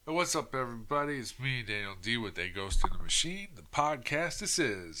What's up, everybody? It's me, Daniel D, with A Ghost in the Machine, the podcast. This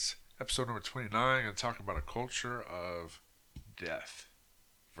is episode number 29. I'm going to talk about a culture of death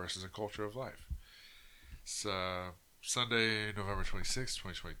versus a culture of life. It's Sunday, November 26,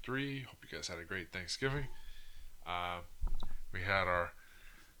 2023. Hope you guys had a great Thanksgiving. We had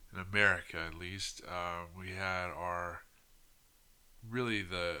in America at least, we had really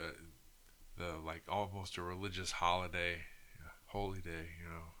the like almost a religious holiday, holy day,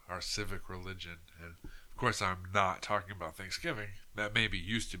 our civic religion. And of course, I'm not talking about Thanksgiving. That maybe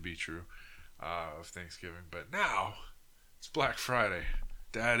used to be true of Thanksgiving, but now it's Black Friday.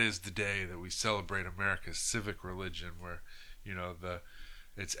 That is the day that we celebrate America's civic religion, where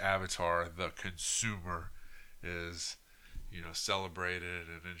its avatar, the consumer, is celebrated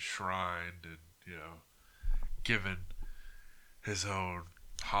and enshrined and given his own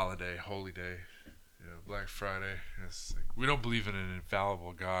holiday, holy day. Black Friday. We don't believe in an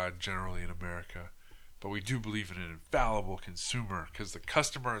infallible God generally in America, but we do believe in an infallible consumer because the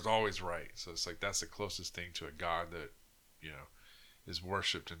customer is always right. So it's like that's the closest thing to a God that is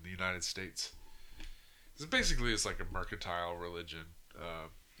worshipped in the United States. So basically, it's like a mercantile religion.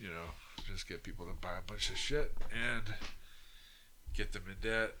 Just get people to buy a bunch of shit and get them in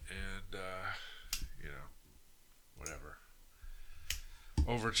debt and whatever.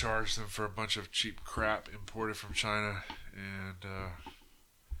 Overcharge them for a bunch of cheap crap imported from China, and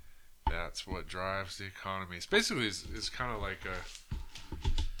that's what drives the economy. It's basically it's kind of like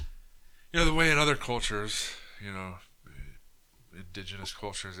the way in other cultures, indigenous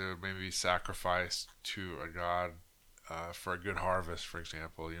cultures, they would maybe sacrifice to a god for a good harvest, for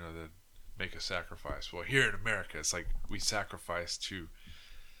example. They make a sacrifice. Well, here in America, it's like we sacrifice to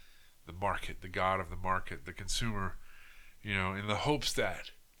the market, the god of the market, the consumer. In the hopes that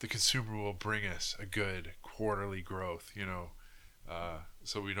the consumer will bring us a good quarterly growth,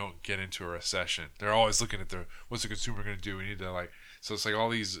 so we don't get into a recession. They're always looking at what's the consumer going to do? We need to so it's like all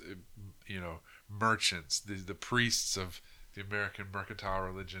these, merchants, the priests of the American mercantile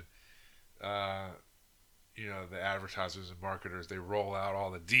religion, the advertisers and marketers, they roll out all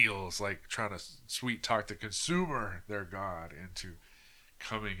the deals, like trying to sweet talk the consumer, their God, into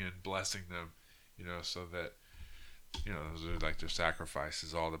coming and blessing them, so that, those are like their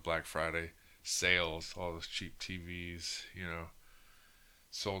sacrifices, all the Black Friday sales, all those cheap TVs,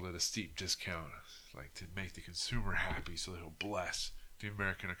 sold at a steep discount, like to make the consumer happy so he'll bless the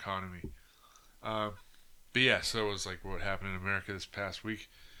American economy. But yeah, so it was like what happened in America this past week.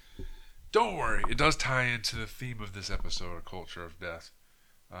 Don't worry, it does tie into the theme of this episode, a culture of death.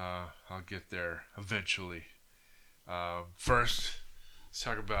 I'll get there eventually. First, let's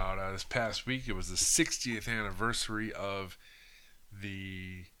talk about this past week. It was the 60th anniversary of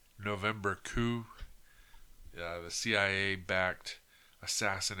the November coup, the CIA-backed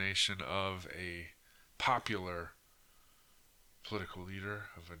assassination of a popular political leader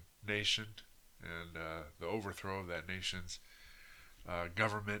of a nation, and the overthrow of that nation's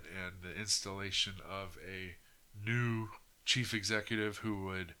government, and the installation of a new chief executive who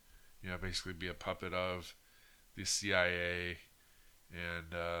would, basically be a puppet of the CIA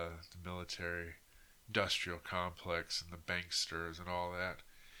and the military industrial complex and the banksters and all that,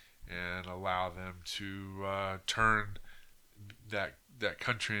 and allow them to turn that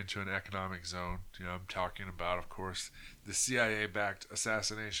country into an economic zone. I'm talking about, of course, the CIA-backed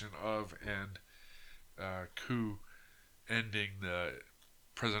assassination of and coup ending the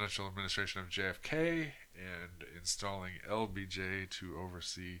presidential administration of JFK and installing LBJ to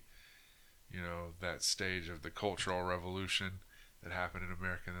oversee, that stage of the Cultural Revolution that happened in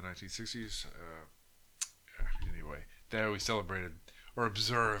America in the 1960s. Anyway, we celebrated or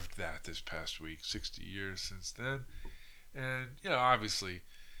observed that this past week, 60 years since then. And, obviously,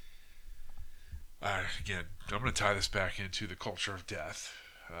 again, I'm going to tie this back into the culture of death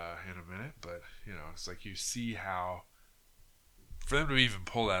in a minute. But, it's like you see how, for them to even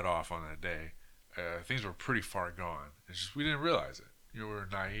pull that off on that day, things were pretty far gone. It's just we didn't realize it. We were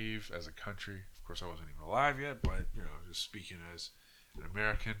naive as a country. Of course, I wasn't even alive yet, but, just speaking as an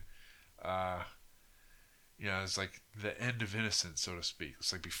American, it's like the end of innocence, so to speak.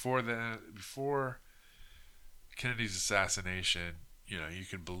 It's like before Kennedy's assassination, you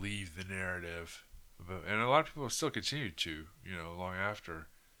could believe the narrative, and a lot of people still continue to, long after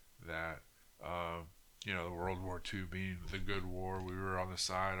that. The World War II being the good war, we were on the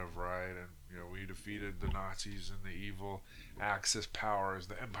side of right, and we defeated the Nazis and the evil Axis powers,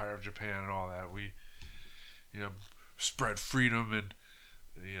 the Empire of Japan, and all that. We, spread freedom and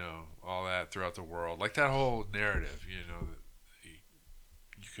all that throughout the world. Like that whole narrative,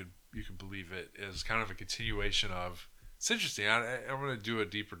 you could believe it is kind of a continuation of It's interesting. I'm going to do a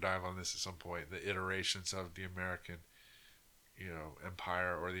deeper dive on this at some point. The iterations of the American,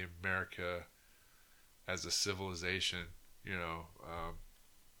 empire, or the America as a civilization.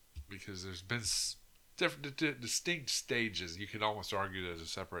 Because there's been different, distinct stages. You could almost argue it as a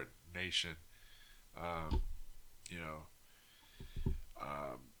separate nation. Um, you know,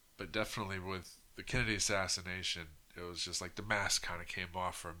 but definitely with the Kennedy assassination, it was just like the mask kind of came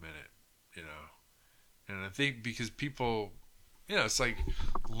off for a minute. You know, and I think because people, it's like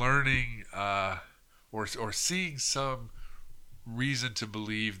learning or seeing some reason to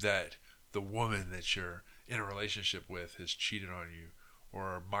believe that the woman that you're in a relationship with has cheated on you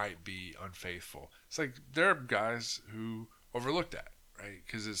or might be unfaithful. It's like there are guys who overlook that, right?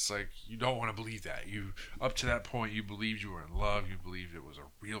 Because it's like you don't want to believe that. You up to that point you believed you were in love, you believed it was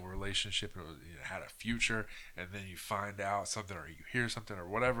a real relationship, it had a future, and then you find out something or you hear something or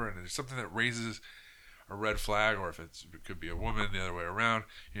whatever, and there's something that raises a red flag, or if it could be a woman the other way around.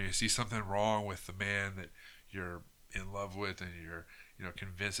 You see something wrong with the man that you're in love with, and you're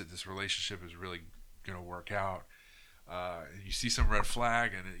convinced that this relationship is really going to work out. You see some red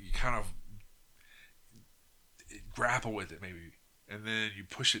flag, and you kind of grapple with it maybe, and then you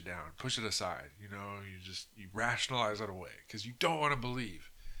push it down, push it aside. You rationalize it away because you don't want to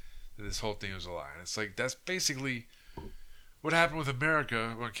believe that this whole thing was a lie. And it's like that's basically what happened with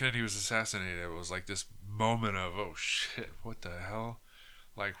America when Kennedy was assassinated. It was like this moment of, oh shit, what the hell?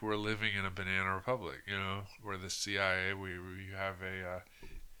 Like we're living in a banana republic, where the CIA, we have a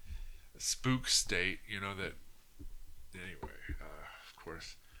spook state, that anyway, of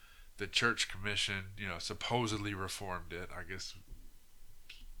course, the Church Commission, supposedly reformed it. I guess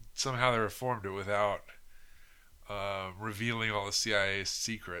somehow they reformed it without revealing all the CIA's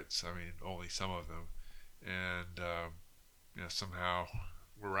secrets. I mean, only some of them. And, somehow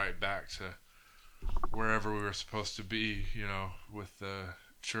we're right back to wherever we were supposed to be, with the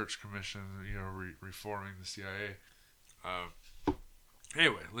Church Commission, reforming the CIA.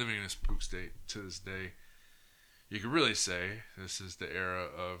 Anyway, living in a spook state to this day. You could really say this is the era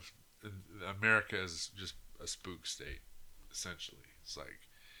of America is just a spook state, essentially. It's like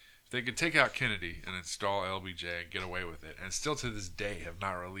if they could take out Kennedy and install LBJ and get away with it, and still to this day have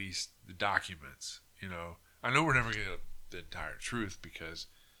not released the documents. I know we're never going to get the entire truth because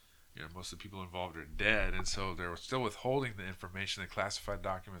most of the people involved are dead, and so they're still withholding the information, the classified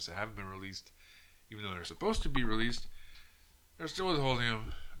documents that haven't been released, even though they're supposed to be released. They're still withholding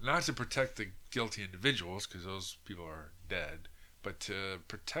them, not to protect the guilty individuals, because those people are dead, but to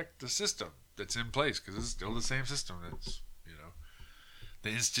protect the system that's in place, because it's still the same system. That's, the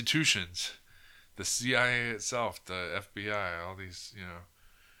institutions, the CIA itself, the FBI,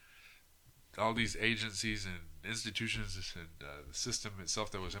 all these agencies and institutions and the system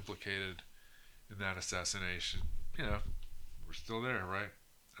itself that was implicated in that assassination, we're still there, right?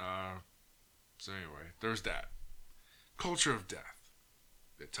 So anyway, there's that. Culture of death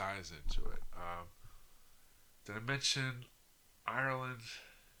that ties into it. Did I mention Ireland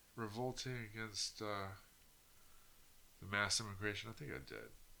revolting against the mass immigration? I think I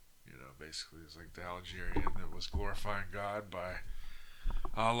did. Basically it's like the Algerian that was glorifying God by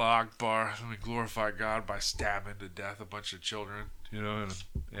Allah Akbar. Let me glorify God by stabbing to death a bunch of children, and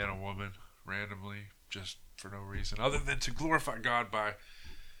a woman randomly, just for no reason other than to glorify God by,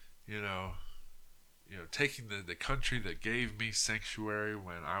 taking the country that gave me sanctuary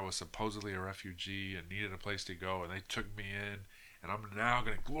when I was supposedly a refugee and needed a place to go, and they took me in, and I'm now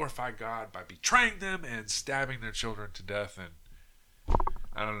going to glorify God by betraying them and stabbing their children to death. And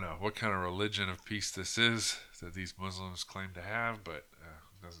I don't know what kind of religion of peace this is that these Muslims claim to have, but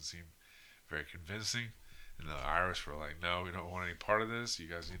it doesn't seem very convincing. And the Irish were like, no, we don't want any part of this. You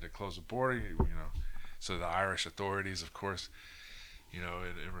guys need to close the border, So the Irish authorities, of course, in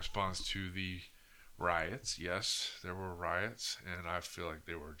response to the riots, yes, there were riots, and I feel like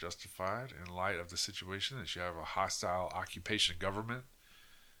they were justified in light of the situation that you have a hostile occupation government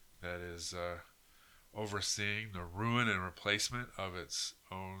that is overseeing the ruin and replacement of its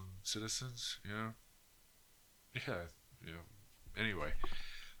own citizens. Anyway,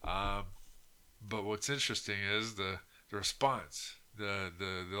 but what's interesting is the response, the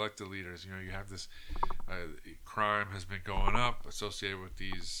elected leaders. You have this crime has been going up associated with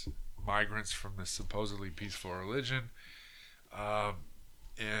these migrants from this supposedly peaceful religion,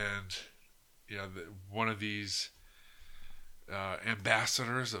 and one of these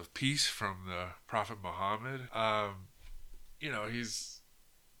ambassadors of peace from the Prophet Muhammad, he's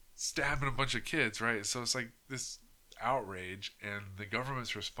stabbing a bunch of kids, right? So it's like this outrage, and the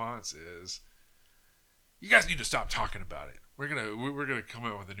government's response is you guys need to stop talking about it. We're gonna come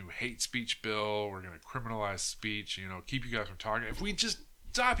out with a new hate speech bill. We're gonna criminalize speech. Keep you guys from talking. If we just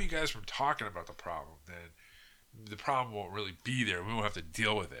stop you guys from talking about the problem, then the problem won't really be there. We won't have to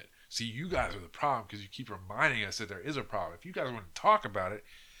deal with it. See, you guys are the problem because you keep reminding us that there is a problem. If you guys want to talk about it,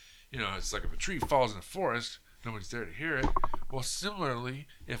 it's like if a tree falls in the forest, nobody's there to hear it. Well, similarly,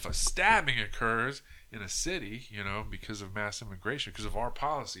 if a stabbing occurs in a city, because of mass immigration, because of our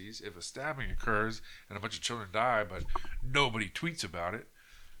policies, if a stabbing occurs and a bunch of children die, but nobody tweets about it,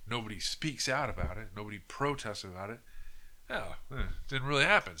 nobody speaks out about it, nobody protests about it, it didn't really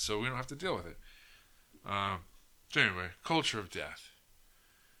happen, so we don't have to deal with it. So anyway, culture of death.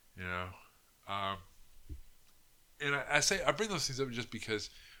 And I bring those things up just because,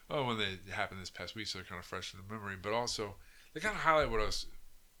 when they happened this past week, so they're kind of fresh in the memory, but also they kind of highlight what I was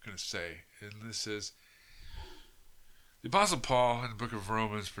going to say, and this is the Apostle Paul in the book of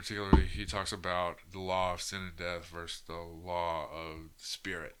Romans, particularly. He talks about the law of sin and death versus the law of the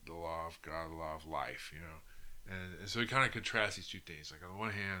Spirit, the law of God, the law of life. And so he kind of contrasts these two things. Like on the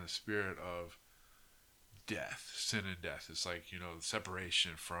one hand, the spirit of death, sin and death. It's like, the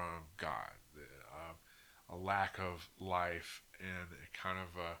separation from God, a lack of life, and kind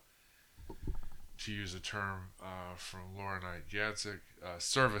of, to use a term from Laura Knight Jadzik,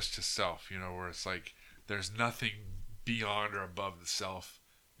 service to self, where it's like there's nothing beyond or above the self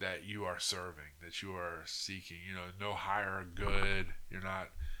that you are serving, that you are seeking, no higher good. You're not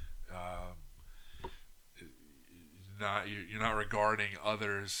regarding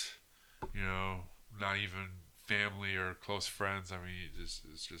others, not even family or close friends. I mean,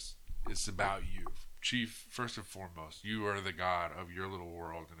 it's about you. Chief, first and foremost, you are the God of your little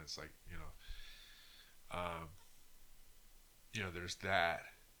world, and it's like, there's that,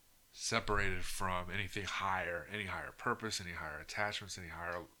 separated from anything higher, any higher purpose, any higher attachments, any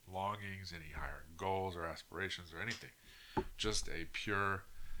higher longings, any higher goals or aspirations or anything. Just a pure,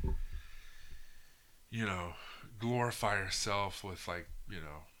 glorify yourself with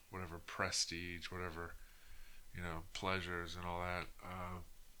whatever prestige, whatever, pleasures and all that.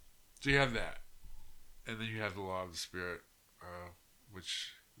 So you have that. And then you have the law of the Spirit,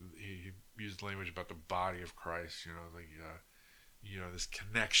 which he used language about the body of Christ, this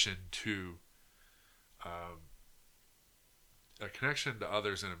connection to, a connection to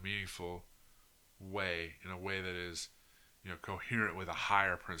others in a meaningful way, in a way that is, coherent with a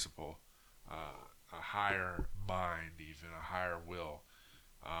higher principle, a higher mind, even a higher will.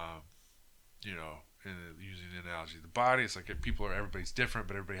 And using the analogy of the body, it's like everybody's different,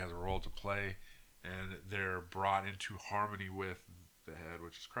 but everybody has a role to play, and they're brought into harmony with the head,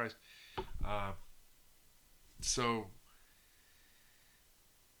 which is Christ. So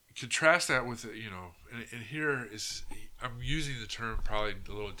contrast that with, and here is, I'm using the term probably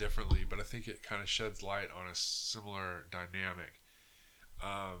a little differently, but I think it kind of sheds light on a similar dynamic.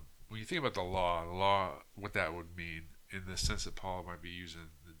 When you think about the law, what that would mean in the sense that Paul might be using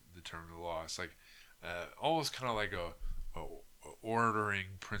the term of the law, it's like almost kind of like a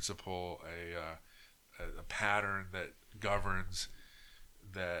ordering principle, a pattern that governs,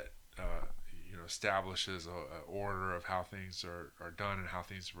 that establishes a order of how things are done and how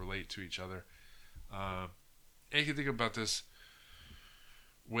things relate to each other. And you can think about this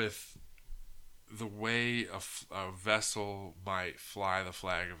with the way a vessel might fly the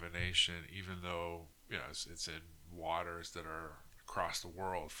flag of a nation, even though it's in waters that are across the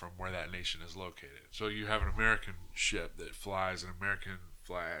world from where that nation is located. So you have an American ship that flies an American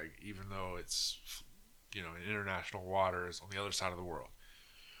flag, even though it's in international waters on the other side of the world.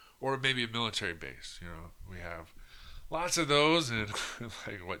 Or maybe a military base. We have lots of those in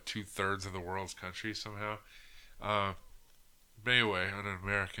 2/3 of the world's countries somehow. But anyway, on an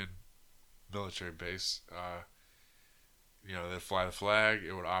American military base, they'd fly the flag.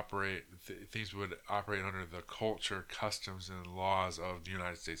 It would operate. Things would operate under the culture, customs, and laws of the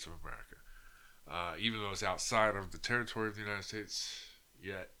United States of America. Even though it's outside of the territory of the United States,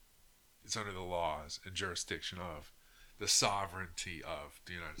 yet it's under the laws and jurisdiction of the sovereignty of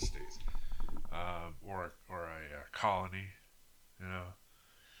the United States, or a colony,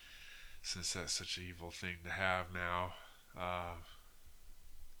 since that's such an evil thing to have now,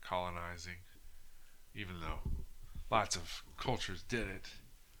 colonizing, even though lots of cultures did it.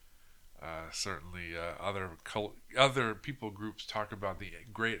 Certainly, other people groups talk about the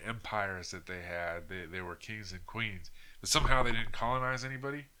great empires that they had. They were kings and queens, but somehow they didn't colonize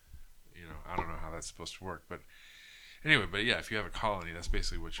anybody. I don't know how that's supposed to work, but anyway, yeah, if you have a colony, that's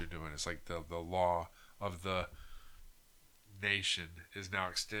basically what you're doing. It's like the law of the nation is now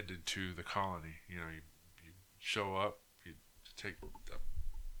extended to the colony. You show up, you take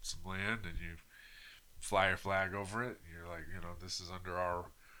some land, and you fly your flag over it. You're like, this is under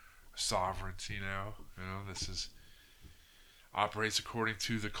our sovereignty now. This is operates according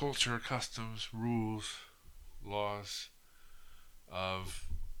to the culture, customs, rules, laws of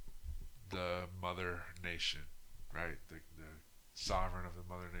the mother nation, right? The sovereign of the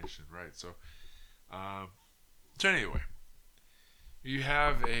mother nation, right? So anyway, you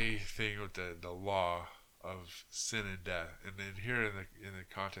have a thing with the law of sin and death, and then here in the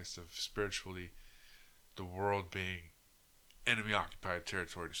context of spiritually, the world being enemy occupied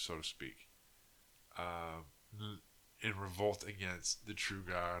territory, so to speak, in revolt against the true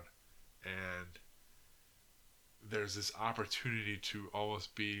God, and there's this opportunity to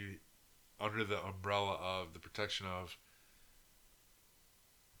almost be under the umbrella of the protection of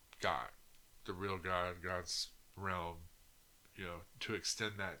God, the real God, God's realm, to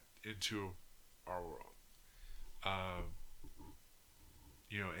extend that into our world.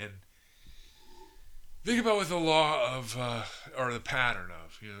 And think about what the law of, or the pattern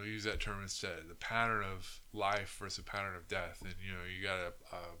of, use that term instead, the pattern of life versus the pattern of death. And, you got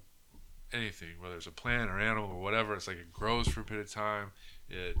anything, whether it's a plant or animal or whatever, it's like it grows for a period of time.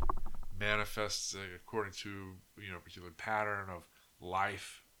 It manifests according to, a particular pattern of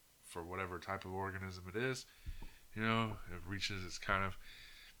life for whatever type of organism it is. It reaches its kind of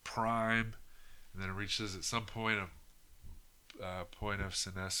prime, and then it reaches at some point of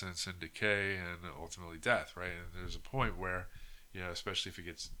senescence and decay, and ultimately death, right? And there's a point where, especially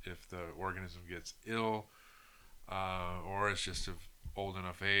if the organism gets ill, or it's just of old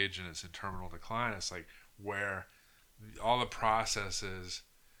enough age and it's in terminal decline, it's like where all the processes,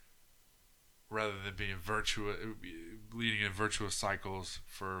 rather than being leading in virtuous cycles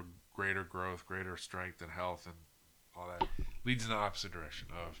for greater growth, greater strength and health and all that, leads in the opposite direction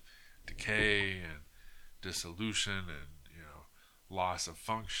of decay and dissolution and loss of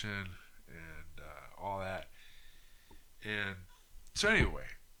function and all that. And so anyway,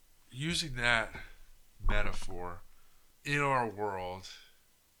 using that metaphor in our world,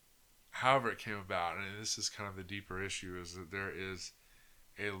 however it came about, and this is kind of the deeper issue, is that there is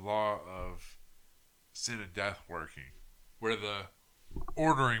a law of sin and death working, where the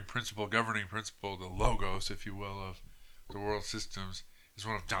ordering principle, governing principle, the logos, if you will, of the world systems is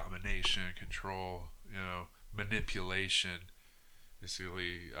one of domination, control, manipulation,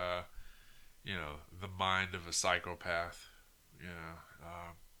 basically, the mind of a psychopath.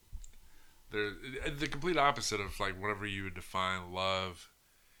 They're the complete opposite of like whatever you would define love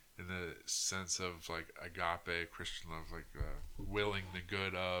in the sense of like agape, Christian love, like willing the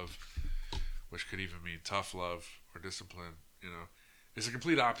good of, which could even mean tough love or discipline. It's a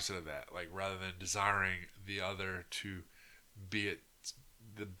complete opposite of that. Like rather than desiring the other to be at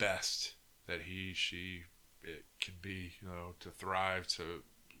the best that he, she, it can be, to thrive, to,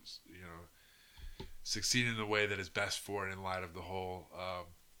 succeed in the way that is best for it in light of the whole,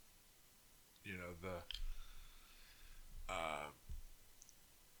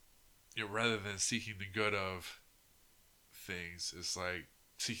 rather than seeking the good of things, it's like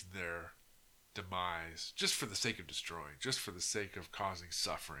seeking their demise just for the sake of destroying, just for the sake of causing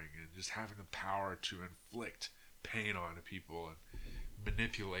suffering, and just having the power to inflict pain onto people and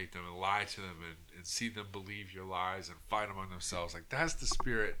manipulate them and lie to them and see them believe your lies and fight among themselves. Like that's the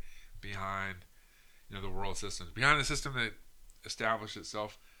spirit behind the world systems, behind the system that established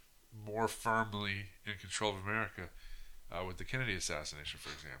itself more firmly in control of America, with the Kennedy assassination,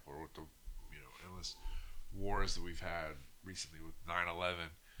 for example, or with the endless wars that we've had recently with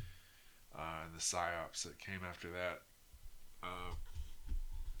 9/11 and the psyops that came after that.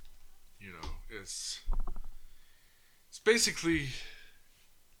 It's basically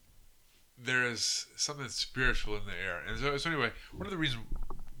there is something spiritual in the air. And so anyway, one of the reasons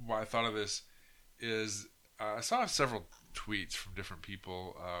why I thought of this is I saw several tweets from different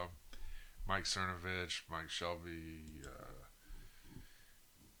people, Mike Cernovich, Mike Shelby,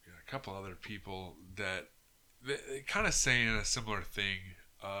 a couple other people that they kind of saying a similar thing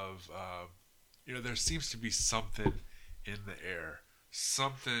of, there seems to be something in the air,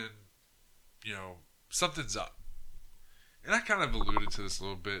 something, something's up. And I kind of alluded to this a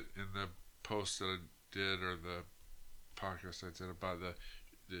little bit in the post that I did, or the podcast I did about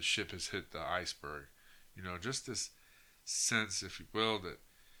the ship has hit the iceberg. Just this sense, if you will, that,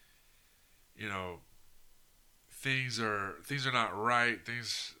 things are not right.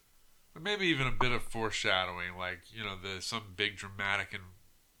 Things, maybe even a bit of foreshadowing, like, some big dramatic and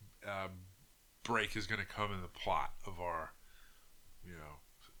break is going to come in the plot of our,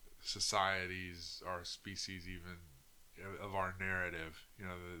 societies, our species, even of our narrative.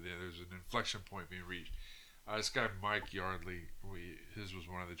 There's an inflection point being reached. This guy Mike Yardley, his was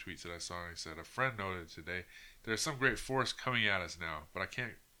one of the tweets that I saw, and he said, "A friend noted today, there's some great force coming at us now, but I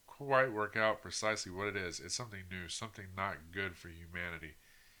can't quite work out precisely what it is. It's something new, something not good for humanity."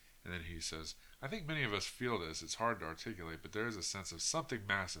 And then he says, "I think many of us feel this. It's hard to articulate, but there is a sense of something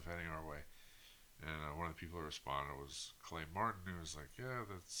massive heading our way." And one of the people who responded was Clay Martin, who was like, "Yeah,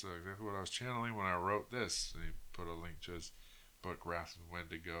 that's exactly what I was channeling when I wrote this." And he put a link to his book, Wrath and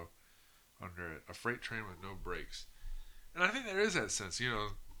Wendigo, under it. A freight train with no brakes. And I think there is that sense, I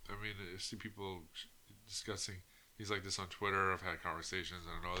mean, I see people discussing things like this on Twitter. I've had conversations,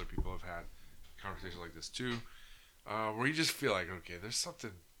 and I know other people have had conversations like this too, where you just feel like, okay, there's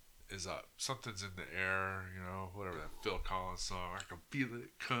something is up. Something's in the air, whatever that Phil Collins song, I can feel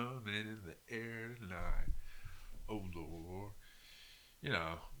it coming in the air tonight. Oh, Lord.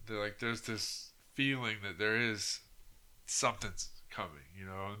 There's this feeling that there is something's coming,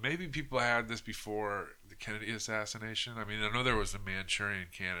 Maybe people had this before the Kennedy assassination. I mean, I know there was a Manchurian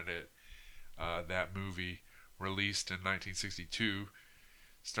Candidate, that movie released in 1962,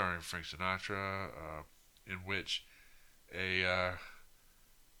 starring Frank Sinatra, in which a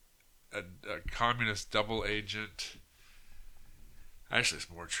communist double agent, actually it's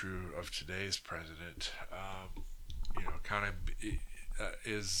more true of today's president, kind of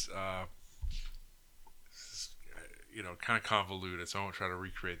is kind of convoluted, so I won't try to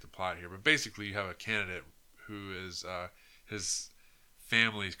recreate the plot here. But basically, you have a candidate who is his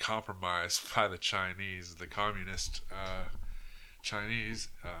family's compromised by the Chinese, the communist Chinese.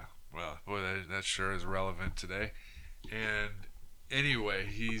 Well, boy, that sure is relevant today. And anyway,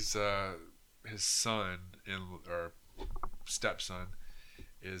 he's his son or stepson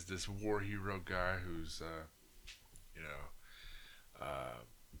is this war hero guy who's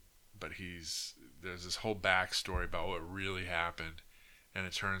but there's this whole backstory about what really happened, and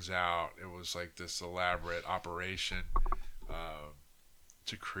it turns out it was like this elaborate operation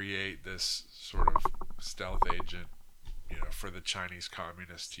to create this sort of stealth agent, for the Chinese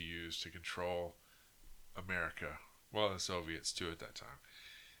communists to use to control America, well, the Soviets too at that time.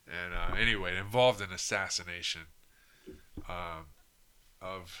 And anyway, it involved an assassination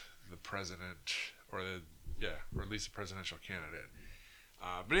of the president, or at least the presidential candidate.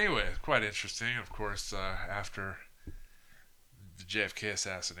 But anyway, it's quite interesting. Of course, after the JFK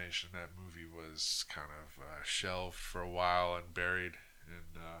assassination, that movie was kind of shelved for a while and buried.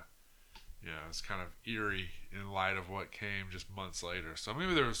 And, it's kind of eerie in light of what came just months later. So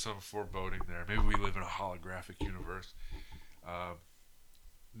maybe there was some foreboding there. Maybe we live in a holographic universe. I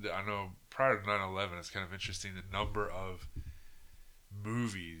know prior to 9/11, it's kind of interesting the number of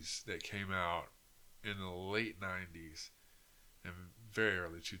movies that came out in the late 90s and very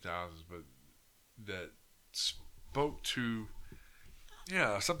early 2000s, but that spoke to,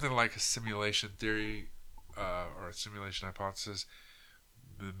 something like a simulation theory or a simulation hypothesis,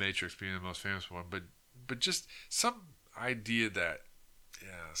 the Matrix being the most famous one, but just some idea that,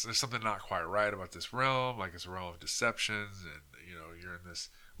 so there's something not quite right about this realm, like it's a realm of deceptions, and, you're in this,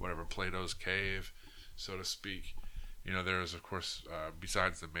 whatever, Plato's cave, so to speak. There was, of course,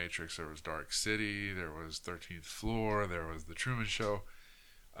 besides the Matrix, there was Dark City, there was 13th Floor, there was The Truman Show.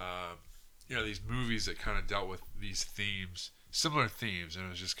 These movies that kind of dealt with these themes, similar themes, and it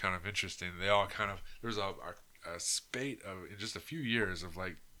was just kind of interesting. They all kind of, there was a spate of, in just a few years, of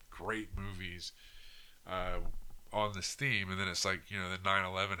like great movies on this theme, and then it's like, then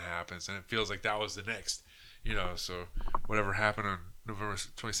 9/11 happens, and it feels like that was the next, so whatever happened on November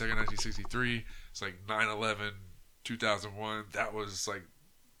 22nd, 1963, it's like 9/11, 2001, that was like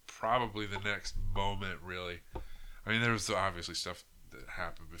probably the next moment, really. I mean, there was obviously stuff that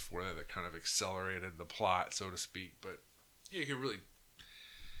happened before that kind of accelerated the plot, so to speak, but you could really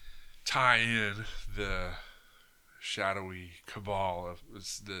tie in the shadowy cabal of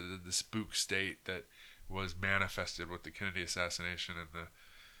the spook state that was manifested with the Kennedy assassination and the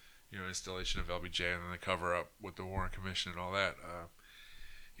installation of LBJ, and then the cover up with the Warren Commission and all that.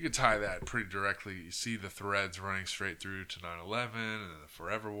 You can tie that pretty directly. You see the threads running straight through to 9/11 and the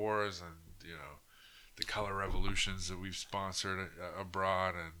Forever Wars, and the color revolutions that we've sponsored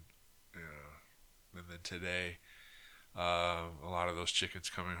abroad, and and then today, a lot of those chickens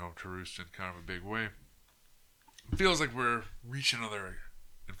coming home to roost in kind of a big way. It feels like we're reaching another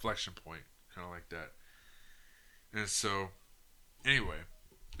inflection point, kind of like that. And so, anyway,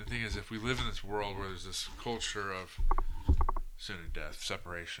 the thing is, if we live in this world where there's this culture of sin and death,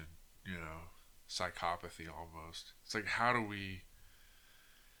 separation, psychopathy almost, it's like, how do we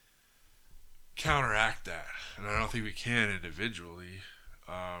counteract that? And I don't think we can individually,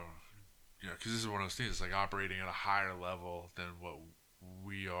 because this is one of those things. It's like operating at a higher level than what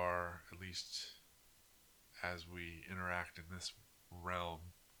we are, at least as we interact in this realm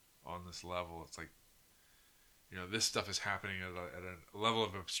on this level. It's like, this stuff is happening at a level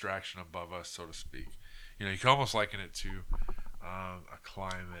of abstraction above us, so to speak. You can almost liken it to a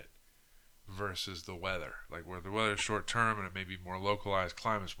climate versus the weather. Like where the weather is short term and it may be more localized,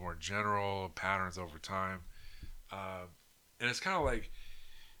 climate's more general, patterns over time. And it's kind of like,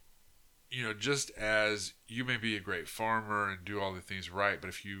 just as you may be a great farmer and do all the things right, but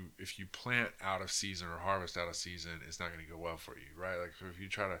if you plant out of season or harvest out of season, it's not going to go well for you, right? Like, so if you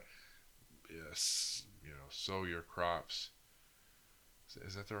try to, sow your crops,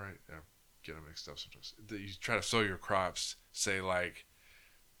 is that the right? I'm getting mixed up sometimes. You try to sow your crops, say like,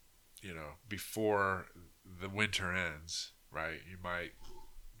 before the winter ends, right? You might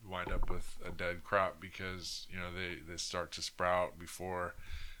wind up with a dead crop because they start to sprout before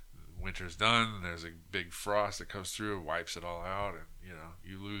winter's done. There's a big frost that comes through, wipes it all out, and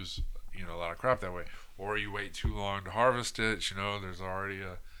you lose a lot of crop that way. Or you wait too long to harvest it. There's already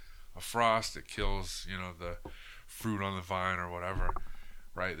a frost that kills the fruit on the vine or whatever,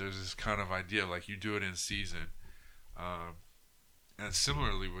 right? There's this kind of idea like you do it in season. And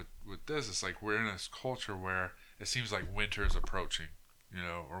similarly with this, it's like we're in this culture where it seems like winter is approaching,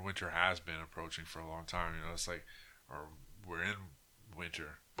 or winter has been approaching for a long time. It's like, or we're in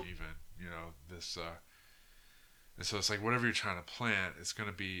winter even, this, and so it's like whatever you're trying to plant, it's going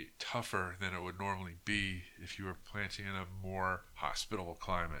to be tougher than it would normally be if you were planting in a more hospitable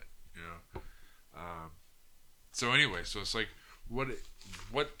climate, so anyway, so it's like, what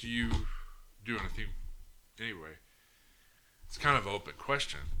do you do? And I think, anyway, it's kind of an open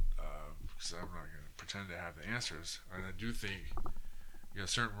question, because I'm not going to pretend to have the answers. And I do think,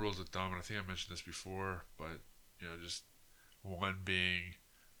 certain rules of thumb, and I think I mentioned this before, but, just one being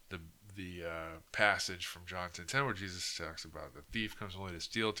the passage from John 10:10 where Jesus talks about the thief comes only to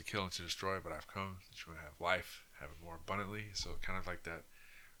steal, to kill, and to destroy, but I've come that you may have life, have it more abundantly. So kind of like that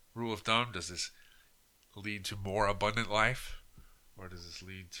rule of thumb, does this lead to more abundant life, or does this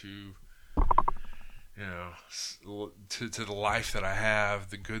lead to to the life that I have,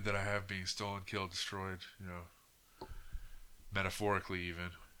 the good that I have being stolen, killed, destroyed, metaphorically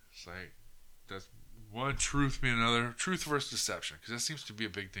even. It's like, that's one truth being another, truth versus deception, because that seems to be a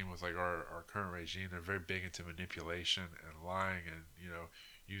big thing with like our current regime. They're very big into manipulation and lying and,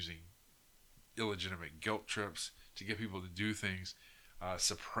 using illegitimate guilt trips to get people to do things,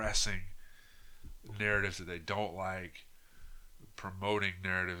 suppressing narratives that they don't like, promoting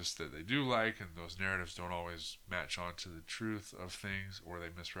narratives that they do like, and those narratives don't always match on to the truth of things, or they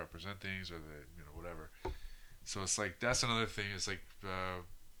misrepresent things, or they, whatever. So it's like, that's another thing. It's like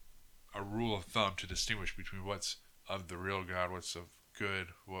a rule of thumb to distinguish between what's of the real God, what's of good,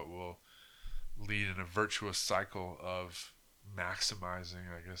 what will lead in a virtuous cycle of maximizing,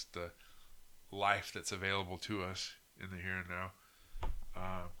 I guess, the life that's available to us in the here and now.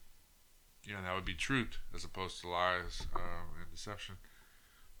 That would be truth as opposed to lies and deception.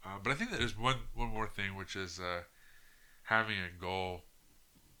 But I think that there's one more thing, which is having a goal.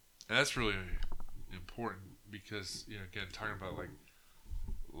 And that's really important because, again, talking about like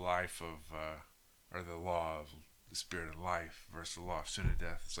life of, or the law of the spirit and life versus the law of sin and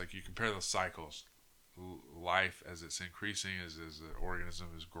death. It's like you compare those cycles. Life as it's increasing, as the organism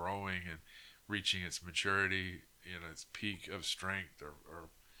is growing and reaching its maturity, its peak of strength or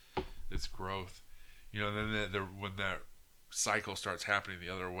its growth, then when that cycle starts happening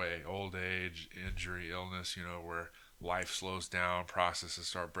the other way, old age, injury, illness, where life slows down, processes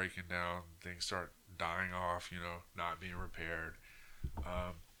start breaking down, things start dying off, not being repaired.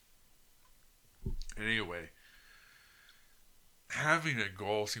 And anyway, having a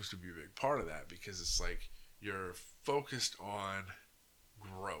goal seems to be a big part of that, because it's like you're focused on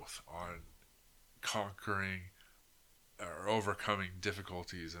growth, on conquering or overcoming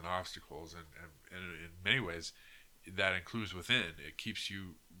difficulties and obstacles, and in many ways that includes within. It keeps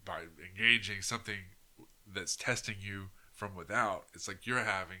you, by engaging something that's testing you from without, it's like you're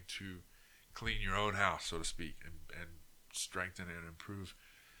having to clean your own house, so to speak, and strengthen and improve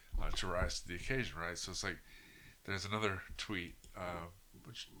to rise to the occasion, right? So it's like there's another tweet,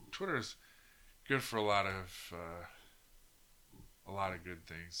 which Twitter is good for a lot of good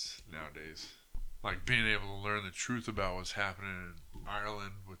things nowadays, like being able to learn the truth about what's happening in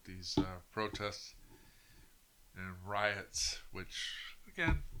Ireland with these protests and riots, which,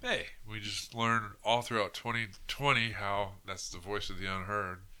 again, hey, we just learned all throughout 2020 how that's the voice of the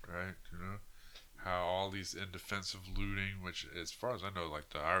unheard, right? How all these in defense of looting, which, as far as I know,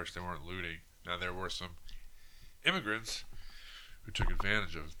 like the Irish, they weren't looting. Now, there were some immigrants who took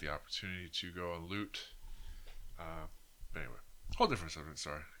advantage of the opportunity to go and loot. But anyway, whole different subject.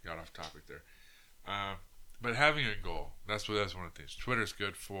 Sorry, got off topic there. But having a goal, that's one of the things Twitter's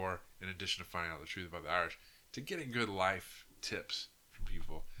good for, in addition to finding out the truth about the Irish, to getting good life tips from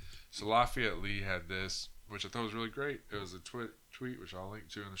people. So Lafayette Lee had this, which I thought was really great. It was a tweet, which I'll link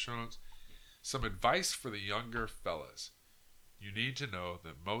to in the show notes. Some advice for the younger fellas. You need to know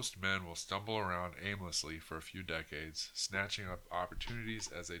that most men will stumble around aimlessly for a few decades, snatching up opportunities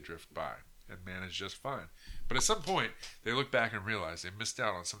as they drift by, and manage just fine. But at some point, they look back and realize they missed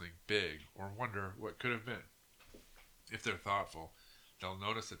out on something big or wonder what could have been. If they're thoughtful, they'll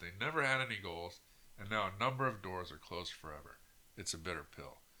notice that they never had any goals, and now a number of doors are closed forever. It's a bitter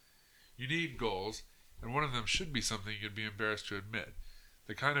pill. You need goals, and one of them should be something you'd be embarrassed to admit.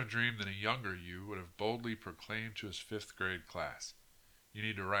 The kind of dream that a younger you would have boldly proclaimed to his 5th grade class. You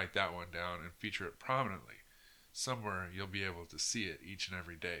need to write that one down and feature it prominently. Somewhere you'll be able to see it each and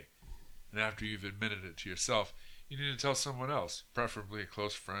every day. And after you've admitted it to yourself, you need to tell someone else, preferably a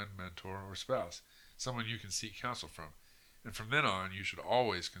close friend, mentor, or spouse, someone you can seek counsel from. And from then on, you should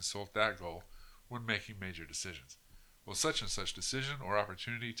always consult that goal when making major decisions. Will such and such decision or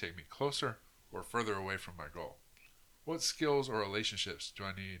opportunity take me closer or further away from my goal? What skills or relationships do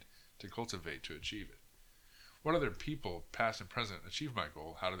I need to cultivate to achieve it? What other people, past and present, achieve my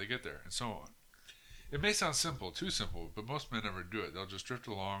goal? How do they get there? And so on. It may sound simple, too simple, but most men never do it. They'll just drift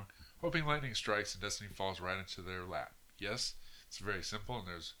along, hoping lightning strikes and destiny falls right into their lap. Yes, it's very simple and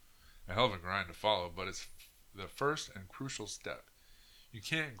there's a hell of a grind to follow, but it's the first and crucial step. You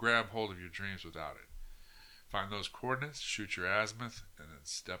can't grab hold of your dreams without it. Find those coordinates, shoot your azimuth, and then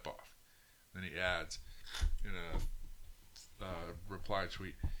step off. Then he adds in a reply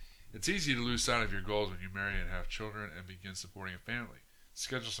tweet, it's easy to lose sight of your goals when you marry and have children and begin supporting a family.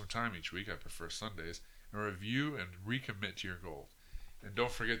 Schedule some time each week, I prefer Sundays, and review and recommit to your goals. And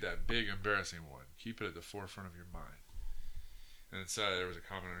don't forget that big, embarrassing one. Keep it at the forefront of your mind. And inside there was a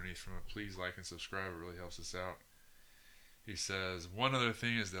comment underneath from him, please like and subscribe, it really helps us out. He says, one other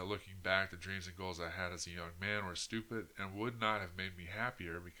thing is that looking back, the dreams and goals I had as a young man were stupid and would not have made me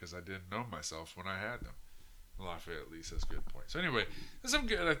happier because I didn't know myself when I had them. Lafayette at least has a good point. So anyway, there's some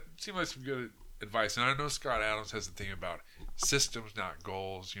good, seemed like some good advice. And I know Scott Adams has the thing about systems, not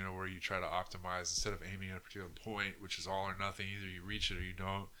goals, where you try to optimize instead of aiming at a particular point, which is all or nothing. Either you reach it or you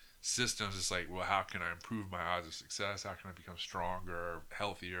don't. Systems is like, well, how can I improve my odds of success? How can I become stronger, or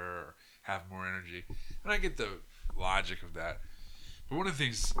healthier, or have more energy? And I get the logic of that. But one of the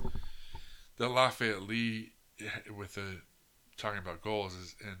things that Lafayette Lee, with talking about goals,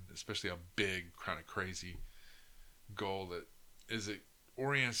 is, and especially a big, kind of crazy goal, that is it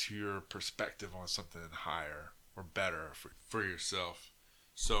orients your perspective on something higher or better for yourself.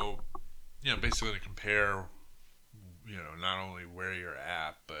 So, basically to compare, not only where you're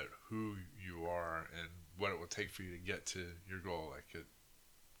at, but who you are and what it will take for you to get to your goal. Like, it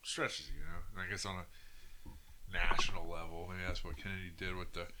stretches you, And I guess on a national level, maybe that's what Kennedy did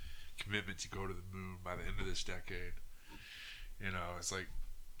with the commitment to go to the moon by the end of this decade. It's like,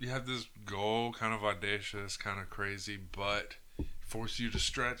 you have this goal, kind of audacious, kind of crazy, but force you to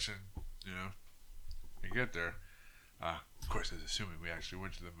stretch and, you get there. Of course, it's assuming we actually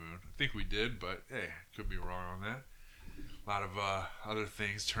went to the moon. I think we did, but hey, could be wrong on that. A lot of other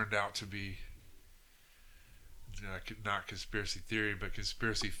things turned out to be not conspiracy theory, but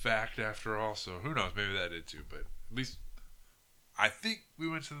conspiracy fact after all. So who knows? Maybe that did too. But at least I think we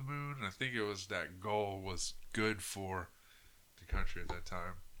went to the moon, and I think it was that goal was good for the country at that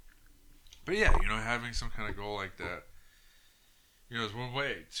time. But yeah, having some kind of goal like that, is one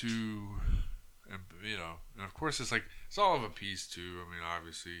way to, and of course it's all of a piece too. I mean,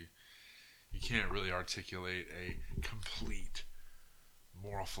 obviously, you can't really articulate a complete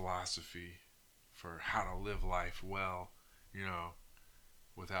moral philosophy for how to live life well,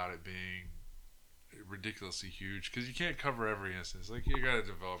 without it being ridiculously huge, because you can't cover every instance. Like, you got to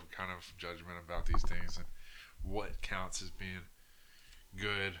develop a kind of judgment about these things and what counts as being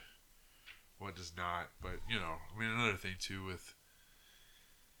good, what does not. But another thing too, with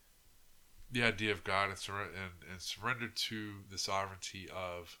the idea of God and surrender to the sovereignty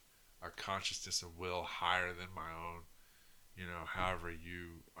of a consciousness of will higher than my own, however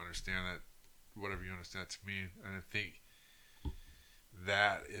you understand that, whatever you understand to mean. And I think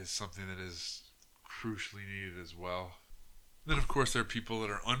that is something that is crucially needed as well. Then of course there are people that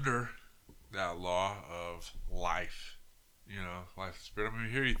are under that law of life, life and spirit. I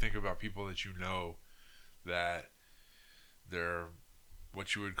mean, here you think about people that that they're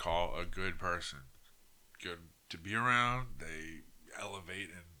what you would call a good person, good to be around. They elevate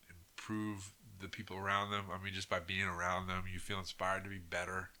and improve the people around them. I mean, just by being around them, you feel inspired to be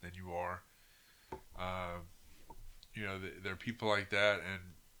better than you are. There are people like that, and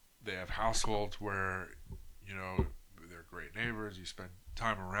they have households where you know, they're great neighbors. You spend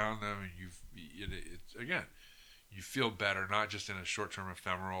time around them, and it's again, you feel better, not just in a short-term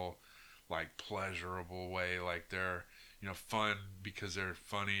ephemeral, like pleasurable way, like they're, you know, fun because they're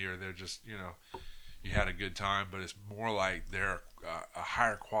funny, or they're just, you know, you had a good time, but it's more like they're a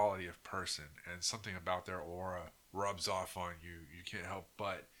higher quality of person, and something about their aura rubs off on you. You can't help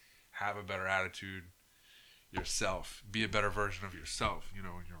but have a better attitude yourself, be a better version of yourself, you know,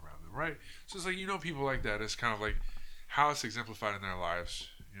 when you're around them, right? So it's like, you know, people like that, it's kind of like how it's exemplified in their lives,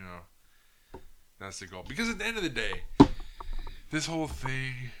 you know, that's the goal. Because at the end of the day, this whole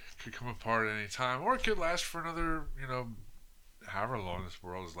thing could come apart at any time, or it could last for another, you know, however long this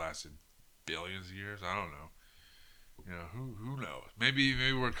world has lasted, billions of years, I don't know. You know, who knows? Maybe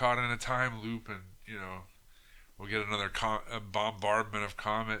we're caught in a time loop, and, you know, we'll get another a bombardment of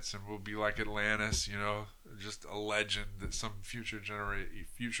comets, and we'll be like Atlantis, you know, just a legend that some future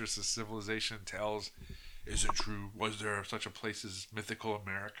civilization tells. Is it true? Was there such a place as mythical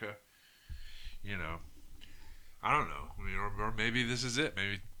America? You know, I don't know. I mean, or maybe this is it.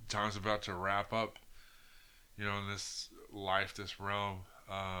 Maybe time's about to wrap up, you know, in this life, this realm.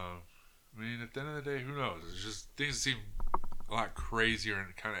 I mean, at the end of the day, who knows? It's just things seem a lot crazier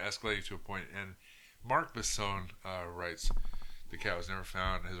and kind of escalating to a point. And Mark Besson writes, "The cat was never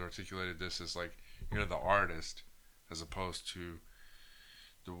found," has articulated this as like, you know, the artist, as opposed to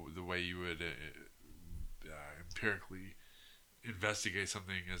the way you would empirically investigate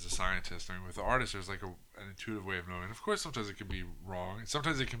something as a scientist. I mean, with the artist, there's like an intuitive way of knowing. And of course, sometimes it can be wrong, and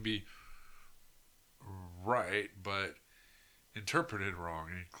sometimes it can be right, but interpreted wrong,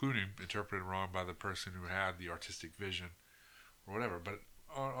 including interpreted wrong by the person who had the artistic vision or whatever. But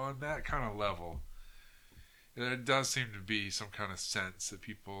on that kind of level, there does seem to be some kind of sense that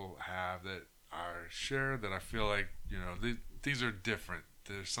people have that I share, that I feel like, you know, things are different.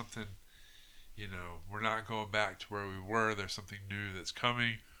 There's something, you know, we're not going back to where we were. There's something new that's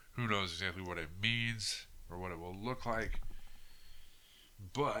coming. Who knows exactly what it means or what it will look like.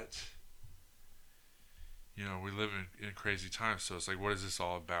 But, you know, we live in crazy times, so it's like, what is this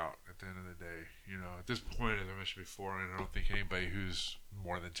all about at the end of the day? You know, at this point, as I mentioned before, and I don't think anybody who's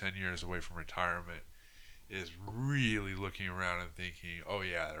more than 10 years away from retirement is really looking around and thinking, oh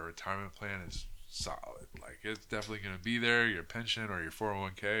yeah, the retirement plan is solid. Like, it's definitely going to be there, your pension or your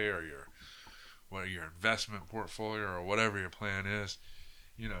 401k or your investment portfolio or whatever your plan is.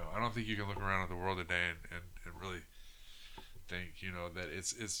 You know, I don't think you can look around at the world today and really think, you know, that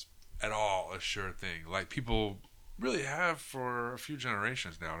it's at all a sure thing. Like people really have for a few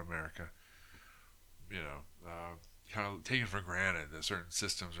generations now in America. You know, kind of taken for granted that certain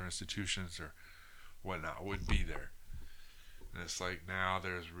systems or institutions or whatnot would be there. And it's like now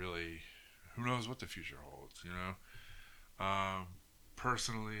there's really, who knows what the future holds, you know?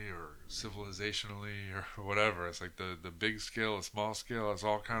 Personally or civilizationally or whatever. It's like the big scale, the small scale, it's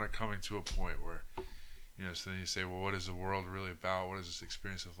all kind of coming to a point where, you know, so then you say, well, what is the world really about? What is this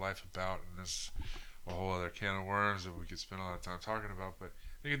experience of life about? And this a whole other can of worms that we could spend a lot of time talking about. But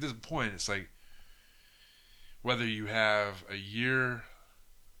I think at this point, it's like, whether you have a year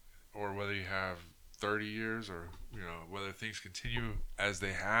or whether you have 30 years, or, you know, whether things continue as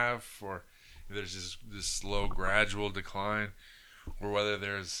they have, for there's this slow gradual decline, or whether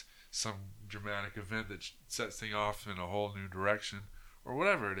there's some dramatic event that sets things off in a whole new direction, or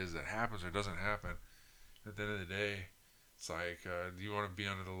whatever it is that happens or doesn't happen, at the end of the day, it's like, do you want to be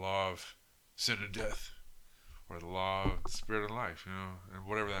under the law of sin and death, or the law of the spirit and life, you know, and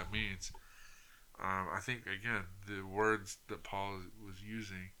whatever that means. I think, again, the words that Paul was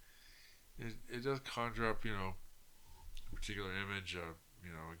using, it does conjure up, you know, a particular image of,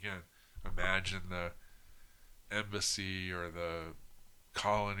 you know, again, imagine the embassy or the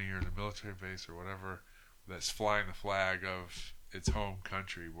colony or the military base or whatever that's flying the flag of its home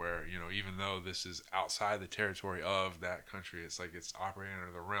country, where, you know, even though this is outside the territory of that country, it's like it's operating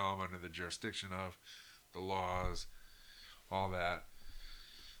under the realm, under the jurisdiction of the laws, all that,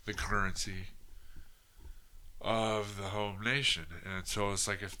 the currency of the home nation. And so it's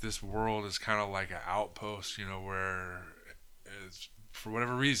like, if this world is kind of like an outpost, you know, where it's, for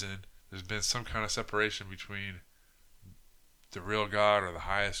whatever reason, there's been some kind of separation between the real God or the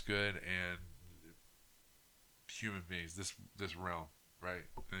highest good and human beings, this realm, right?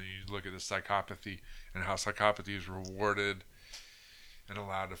 And you look at the psychopathy and how psychopathy is rewarded and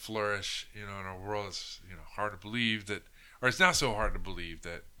allowed to flourish, you know, in our world. It's, you know, hard to believe that, or it's not so hard to believe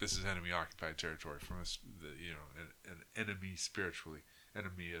that this is enemy occupied territory from us, you know, an enemy spiritually,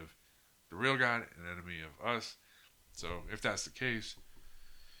 enemy of the real God, an enemy of us. So if that's the case,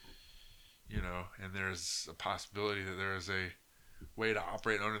 you know, and there's a possibility that there is a way to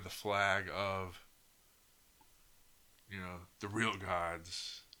operate under the flag of the real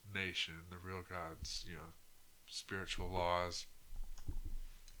God's nation, the real God's, spiritual laws,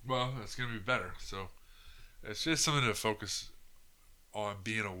 well, it's going to be better. So it's just something to focus on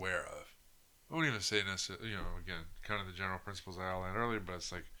being aware of. I won't even say necessarily, again, kind of the general principles I outlined earlier, but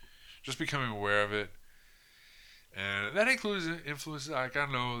it's like just becoming aware of it. And that includes influences. Like, I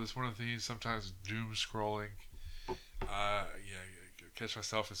know that's one of the things, sometimes doom scrolling. I catch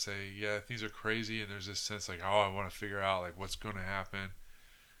myself and say, yeah, things are crazy, and there's this sense like, oh, I want to figure out like what's going to happen.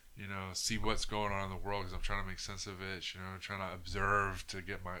 See what's going on in the world because I'm trying to make sense of it. Trying to observe to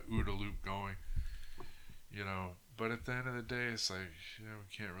get my OODA loop going. But at the end of the day, it's like,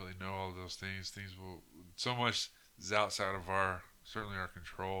 we can't really know all of those things. Things will, so much is outside of certainly our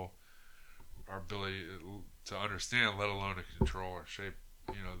control, our ability to understand, let alone to control or shape,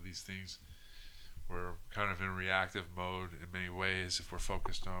 these things. We're kind of in reactive mode in many ways if we're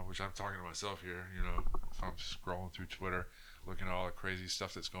focused on, which I'm talking to myself here, if I'm scrolling through Twitter, looking at all the crazy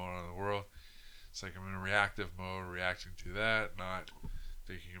stuff that's going on in the world. It's like I'm in a reactive mode, reacting to that, not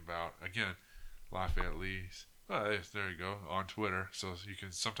thinking about, again, Lafayette Lee's. Oh, there you go, on Twitter. So you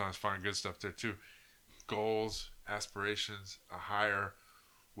can sometimes find good stuff there too. Goals, aspirations, a higher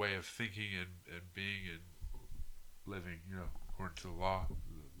way of thinking and being and living, according to the law,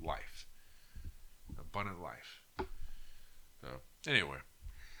 life. Abundant life. So, anyway,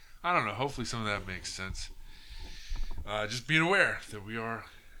 I don't know. Hopefully some of that makes sense. Just being aware that we are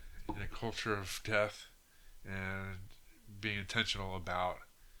in a culture of death and being intentional about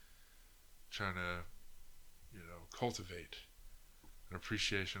trying to, cultivate an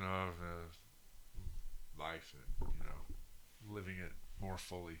appreciation of life and, living it more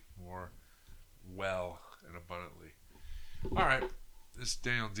fully, more well and abundantly. All right. This is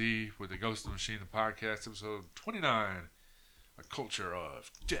Daniel D. with the Ghost of the Machine, the podcast, episode 29, A Culture of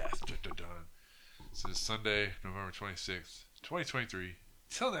Death. This is Sunday, November 26th, 2023.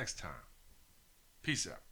 Till next time. Peace out.